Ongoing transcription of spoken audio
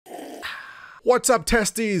What's up,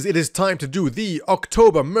 testies? It is time to do the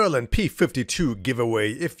October Merlin P-52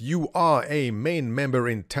 giveaway. If you are a main member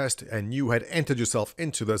in test and you had entered yourself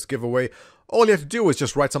into this giveaway, all you have to do is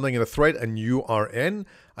just write something in a thread and you are in.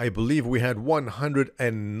 I believe we had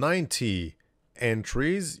 190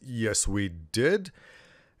 entries. Yes, we did.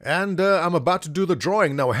 And I'm about to do the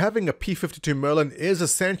drawing. Now, having a P-52 Merlin is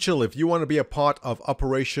essential if you want to be a part of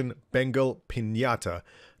Operation Bengal Piñata.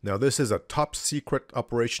 Now, this is a top secret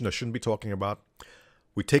operation I shouldn't be talking about.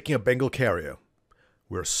 We're taking a Bengal carrier.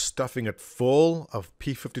 We're stuffing it full of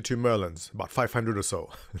P-52 Merlins, about 500 or so.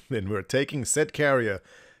 Then we're taking said carrier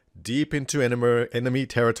deep into enemy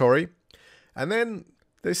territory. And then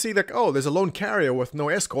they see that, oh, there's a lone carrier with no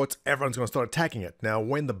escorts. Everyone's going to start attacking it. Now,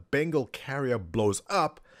 when the Bengal carrier blows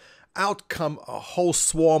up, out come a whole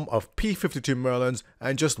swarm of P-52 Merlins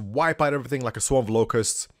and just wipe out everything like a swarm of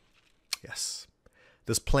locusts. Yes.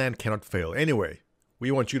 This plan cannot fail. Anyway, we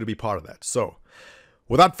want you to be part of that. So,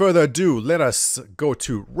 without further ado, let us go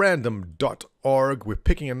to random.org. We're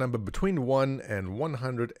picking a number between 1 and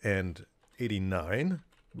 189.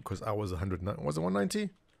 Because I was 109. Was it 190?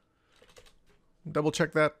 Double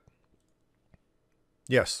check that.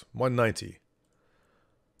 Yes, 190.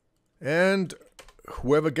 And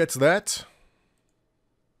whoever gets that.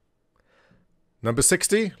 Number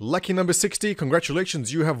 60. Lucky number 60.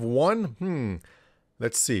 Congratulations, you have won.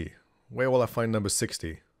 Let's see. Where will I find number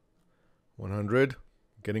 60? 100.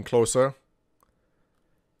 Getting closer.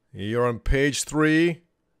 You're on page 3.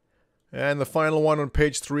 And the final one on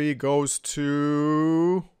page 3 goes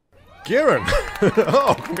to Gearen.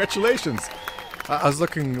 Oh, congratulations. I was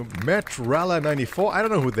looking Metrala 94. I don't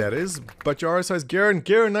know who that is, but your RSI is Gearen.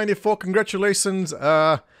 Gearen 94, congratulations.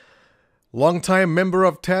 Long-time member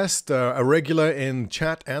of test, a regular in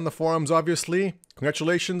chat and the forums, obviously.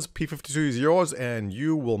 Congratulations, P-52 is yours, and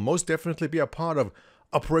you will most definitely be a part of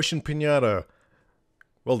Operation Piñata.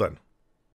 Well done.